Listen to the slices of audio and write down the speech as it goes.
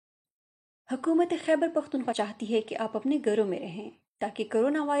حکومت خیبر پختونخوا چاہتی ہے کہ آپ اپنے گھروں میں رہیں تاکہ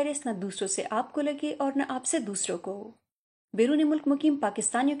کرونا وائرس نہ دوسروں سے آپ کو لگے اور نہ آپ سے دوسروں کو۔ بیرون ملک مقیم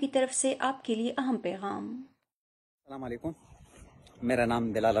پاکستانیوں کی طرف سے آپ کے لیے اہم پیغام۔ السلام علیکم، میرا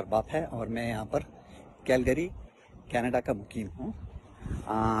نام بلال ارباب ہے اور میں یہاں پر کیلگری کینیڈا کا مقیم ہوں۔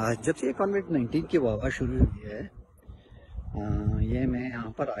 جب سے یہ کووڈ-19 کی وبا شروع ہوئی ہے، یہ میں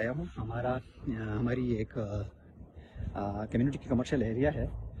یہاں پر آیا ہوں۔ ہماری ایک کمیونٹی کی کمرشل ایریا ہے،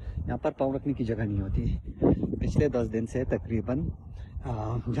 یہاں پر پاؤں رکھنے کی جگہ نہیں ہوتی۔ پچھلے 10 دن سے تقریباً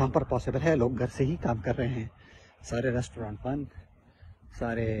جہاں پر پاسبل ہے لوگ گھر سے ہی کام کر رہے ہیں۔ سارے ریسٹورانٹ بند،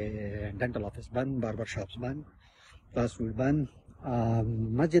 سارے ڈینٹل آفس بند، باربر شاپس بند، فاسٹ فوڈ بند،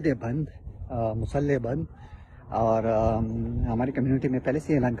 مسجدیں بند، مصلے بند، اور ہماری کمیونٹی میں پہلے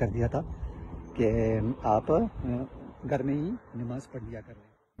سے اعلان کر دیا تھا کہ آپ گھر میں ہی نماز پڑھ لیا کریں۔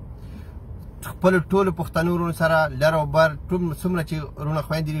 خپل ټول پښتنو ورونو سره لر او بر څومره چې ورونه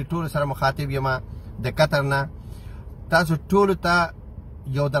خویندې دي ټولو سره مخاطب یم د قطر نه. تاسو ټولو ته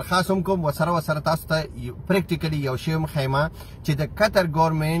یو درخواست هم کوم، وسره تاسو ته پریکټیکلی یو شی هم ښیم چې د قطر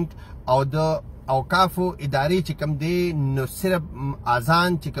ګورنمنټ او د اوقافو ادارې چې کوم دی، نو صرف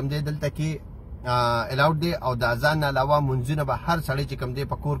اذان چې کوم دی دلته کې الاؤډ دی، او د اذان نه علاوه منځونه به هر سړی چې کوم دی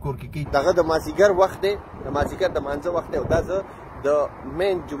په کور کې کوي. دغه د مازدیګر وخت دی، د مازدیګر د مانځه وخت دی، او دا زه د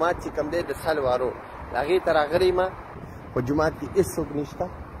مین جماعت چې کوم دی د سلوارو هغې ته راغلی یم. په جماعت کې هېڅوک نشته،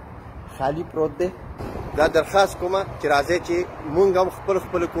 خالي پروت دی. دا درخواست کومه چې راځئ چې مونږ هم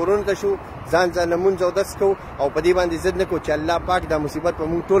خپل کورونو ته شو، ځان لمونځ اودس کوو او په دې باندې ضد نه کوو چې الله پاک دا مصیبت په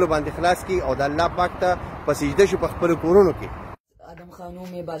مونږ ټولو باندې خلاص کړي او د الله پاک ته په سجده شو په خپلو کورونو کې. آدم خانوں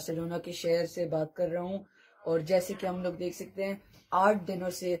میں بارسلونا کے شہر سے بات کر رہا ہوں، اور جیسے کہ ہم لوگ دیکھ سکتے ہیں 8 دنوں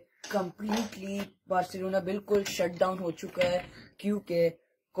سے کمپلیٹلی بارسلونا بالکل شٹ ڈاؤن ہو چکا ہے کیونکہ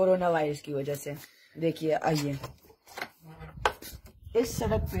کورونا وائرس کی وجہ سے. دیکھیے، آئیے اس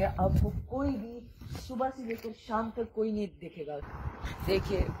سڑک پہ آپ کو کوئی بھی صبح سے لے کر شام تک کوئی نہیں دیکھے گا.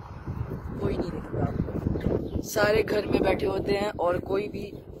 دیکھیے، کوئی نہیں دیکھے گا آپ کو. سارے گھر میں بیٹھے ہوتے ہیں اور کوئی بھی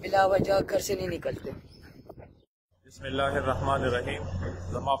بلا وجہ گھر سے نہیں نکلتے. بسم اللہ الرحمن الرحیم.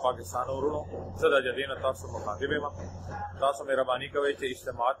 زما پاکستان ورونو، زه د جدین تاسو مخاطب یم. تاسو مهرباني کوئ چې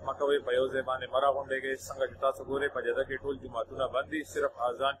اجتماعات مه کوئ، په یو ځای باندې مه راغونډېږئ. څنګه چې تاسو ګورئ په جده کې ټول جوماتونه بند دي، صرف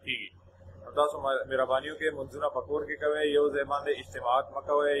اذان کیږي. نو تاسو مهرباني وکړئ منځونه په کور کې کوئ، یو ځای باندې اجتماعات مه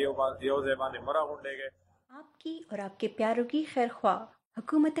کوئ، یو ځای باندې مه راغونډېږئ. آپ کی اور آپ کے پیاروں کی خیر خواہ،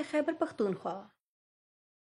 حکومت خیبر پختونخوا۔